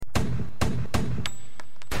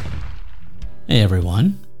Hey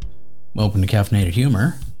everyone, welcome to Caffeinated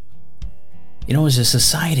Humor. You know, as a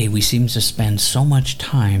society, we seem to spend so much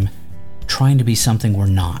time trying to be something we're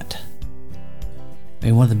not. I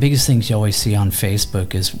mean, one of the biggest things you always see on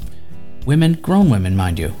Facebook is women, grown women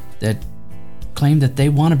mind you, that claim that they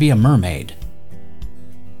want to be a mermaid.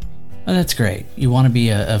 Well, that's great. You want to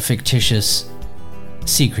be a fictitious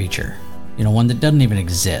sea creature, you know, one that doesn't even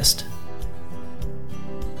exist.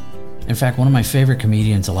 In fact, one of my favorite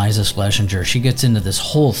comedians, Iliza Shlesinger, she gets into this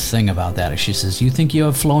whole thing about that. She says, you think you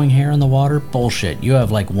have flowing hair in the water? Bullshit. You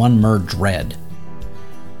have like one merged red.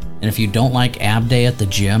 And if you don't like ab day at the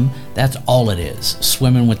gym, that's all it is.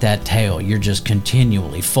 Swimming with that tail, you're just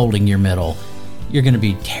continually folding your middle. You're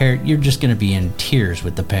just going to be in tears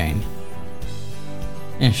with the pain.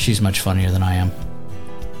 She's much funnier than I am.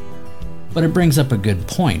 But it brings up a good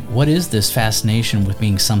point. What is this fascination with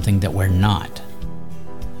being something that we're not?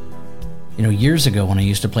 You know, years ago when I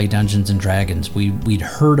used to play Dungeons and Dragons, we'd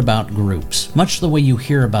heard about groups, much the way you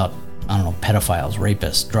hear about, I don't know, pedophiles,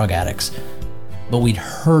 rapists, drug addicts. But we'd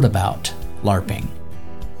heard about LARPing,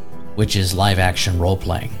 which is live action role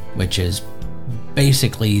playing, which is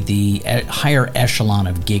basically the higher echelon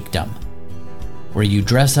of geekdom, where you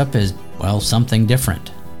dress up as, well, something different,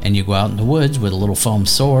 and you go out in the woods with a little foam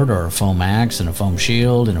sword or a foam axe and a foam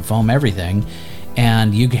shield and a foam everything,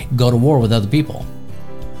 and you go to war with other people.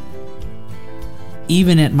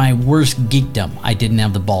 Even at my worst geekdom, I didn't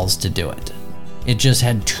have the balls to do it. It just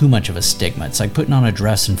had too much of a stigma. It's like putting on a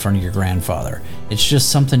dress in front of your grandfather. It's just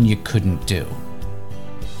something you couldn't do.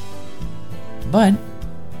 But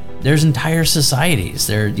there's entire societies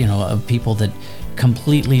there, you know, of people that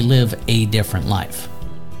completely live a different life.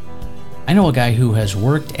 I know a guy who has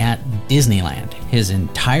worked at Disneyland his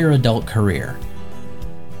entire adult career.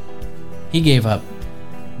 He gave up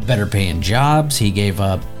better paying jobs. He gave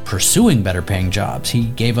up pursuing better paying jobs. He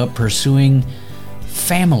gave up pursuing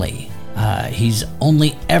family. He's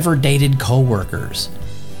only ever dated co-workers.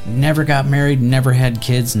 Never got married, never had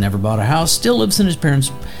kids, never bought a house. Still lives in his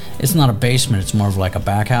parents'. It's not a basement, it's more of like a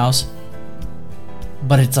back house.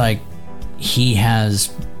 But it's like he has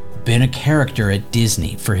been a character at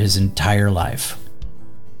Disney for his entire life.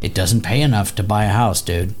 It doesn't pay enough to buy a house,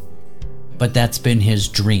 dude. But that's been his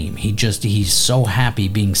dream. He's so happy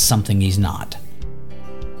being something he's not.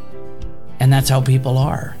 And that's how people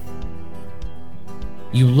are.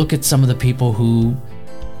 You look at some of the people who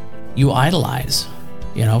you idolize.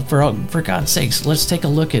 You know, for God's sakes, let's take a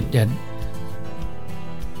look at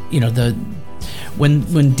you know,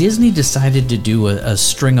 when Disney decided to do a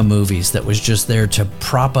string of movies that was just there to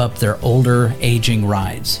prop up their older, aging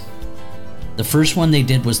rides. The first one they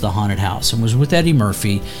did was The Haunted House and was with Eddie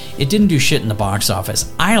Murphy. It didn't do shit in the box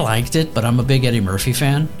office. I liked it, but I'm a big Eddie Murphy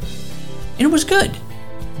fan. And it was good.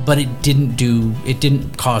 But it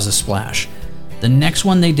didn't cause a splash. The next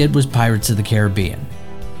one they did was Pirates of the Caribbean.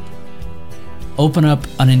 Open up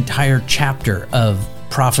an entire chapter of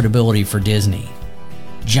profitability for Disney.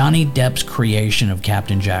 Johnny Depp's creation of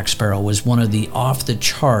Captain Jack Sparrow was one of the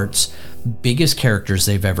off-the-charts biggest characters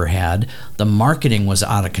they've ever had. The marketing was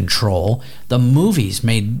out of control. The movies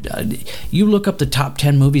made... you look up the top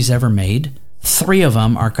 10 movies ever made, 3 of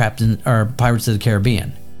them are Pirates of the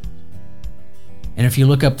Caribbean. And if you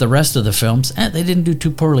look up the rest of the films, they didn't do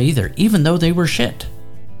too poorly either, even though they were shit.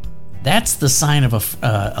 That's the sign of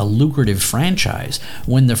a lucrative franchise.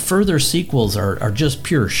 When the further sequels are just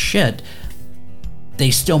pure shit,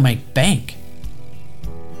 they still make bank.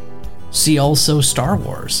 See also Star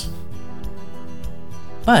Wars.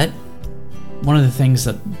 But one of the things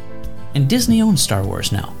that... And Disney owns Star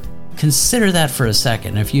Wars now. Consider that for a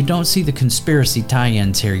second. If you don't see the conspiracy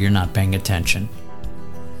tie-ins here, you're not paying attention.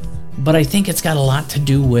 But I think it's got a lot to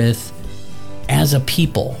do with, as a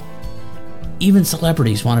people, even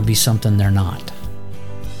celebrities want to be something they're not.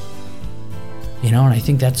 You know, and I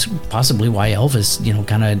think that's possibly why Elvis, you know,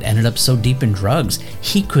 kind of ended up so deep in drugs.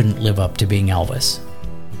 He couldn't live up to being Elvis.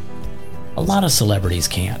 A lot of celebrities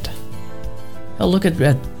can't. Hell, look at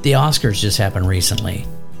the Oscars just happened recently.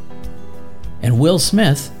 And Will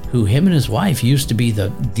Smith, who him and his wife used to be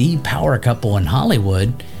the power couple in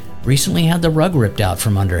Hollywood, recently had the rug ripped out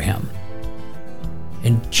from under him.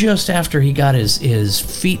 And just after he got his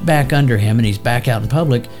feet back under him and he's back out in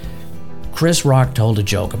public, Chris Rock told a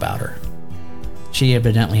joke about her. She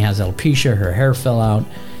evidently has alopecia, her hair fell out.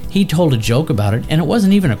 He told a joke about it, and it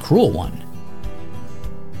wasn't even a cruel one.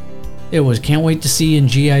 It was, can't wait to see you in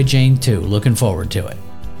G.I. Jane 2, looking forward to it.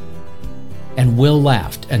 And Will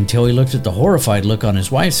laughed until he looked at the horrified look on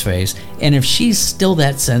his wife's face, and if she's still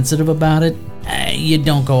that sensitive about it, you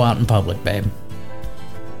don't go out in public, babe.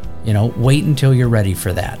 You know, wait until you're ready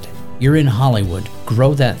for that. You're in Hollywood.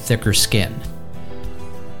 Grow that thicker skin.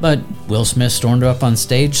 But Will Smith stormed up on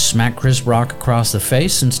stage, smacked Chris Rock across the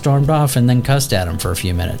face, and stormed off and then cussed at him for a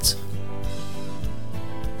few minutes.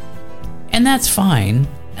 And that's fine.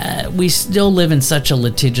 We still live in such a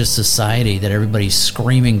litigious society that everybody's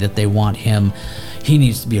screaming that they want him. He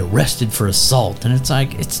needs to be arrested for assault. And it's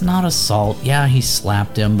like, it's not assault. Yeah, he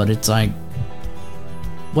slapped him, but it's like,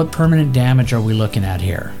 what permanent damage are we looking at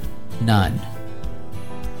here? None.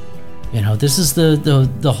 You know, this is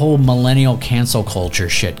the whole millennial cancel culture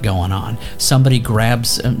shit going on. Somebody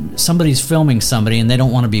grabs, somebody's filming somebody and they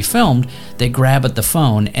don't want to be filmed. They grab at the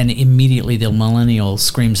phone and immediately the millennial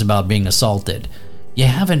screams about being assaulted. You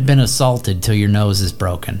haven't been assaulted till your nose is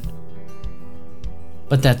broken.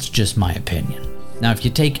 But that's just my opinion. Now, if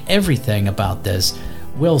you take everything about this,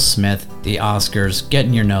 Will Smith, the Oscars,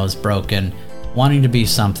 getting your nose broken, wanting to be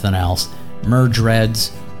something else, merge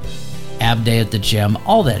Reds, ab day at the gym,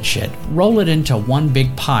 all that shit, roll it into one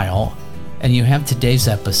big pile, and you have today's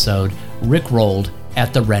episode rickrolled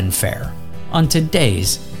at the Ren Fair on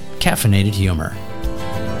today's Caffeinated Humor.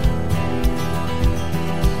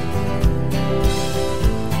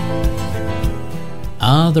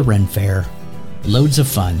 The Ren Fair. Loads of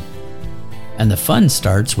fun. And the fun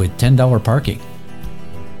starts with $10 parking.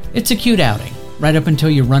 It's a cute outing, right up until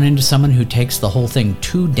you run into someone who takes the whole thing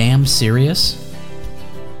too damn serious.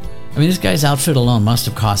 I mean, this guy's outfit alone must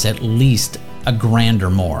have cost at least $1,000 or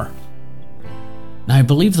more. Now, I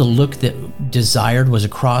believe the look that desired was a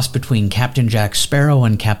cross between Captain Jack Sparrow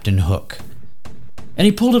and Captain Hook. And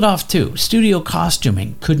he pulled it off too. Studio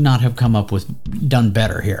costuming could not have done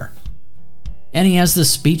better here. And he has the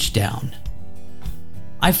speech down.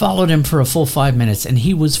 I followed him for a full 5 minutes and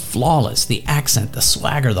he was flawless. The accent, the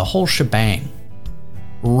swagger, the whole shebang.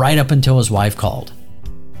 Right up until his wife called.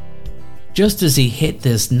 Just as he hit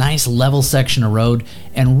this nice level section of road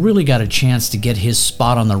and really got a chance to get his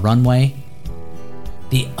spot on the runway,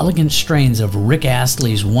 the elegant strains of Rick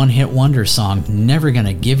Astley's one-hit wonder song, Never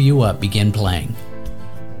Gonna Give You Up, begin playing.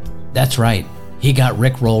 That's right, he got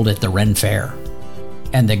rickrolled at the Ren Fair.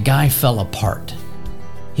 And the guy fell apart.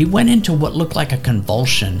 He went into what looked like a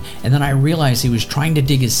convulsion, and then I realized he was trying to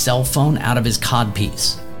dig his cell phone out of his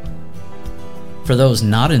codpiece. For those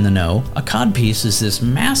not in the know, a codpiece is this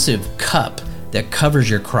massive cup that covers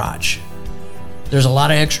your crotch. There's a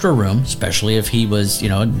lot of extra room, especially if he was,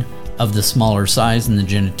 of the smaller size than the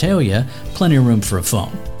genitalia, plenty of room for a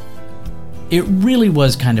phone. It really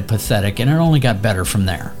was kind of pathetic, and it only got better from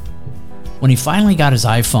there. When he finally got his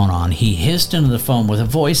iPhone on, he hissed into the phone with a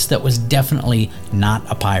voice that was definitely not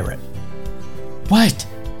a pirate. "What?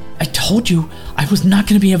 I told you I was not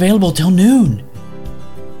going to be available till noon."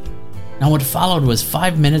 Now what followed was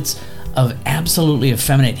 5 minutes of absolutely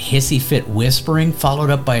effeminate hissy fit whispering, followed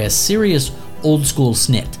up by a serious old school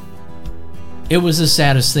snit. It was the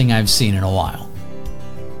saddest thing I've seen in a while.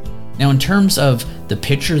 Now in terms of the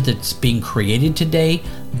picture that's being created today,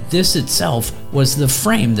 this itself was the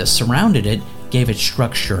frame that surrounded it, gave it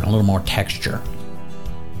structure and a little more texture.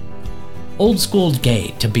 Old school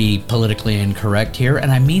gay, to be politically incorrect here,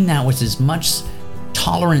 and I mean that with as much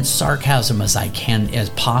tolerant sarcasm as I can as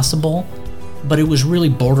possible, but it was really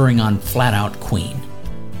bordering on flat out queen.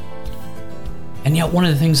 And yet one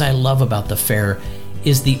of the things I love about the fair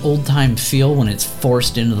is the old time feel when it's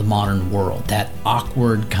forced into the modern world, that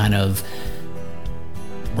awkward kind of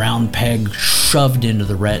round peg shoved into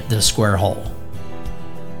the square hole.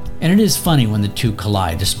 And it is funny when the two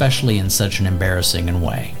collide, especially in such an embarrassing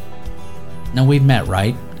way. Now we've met,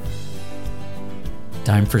 right?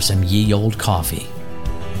 Time for some ye old coffee.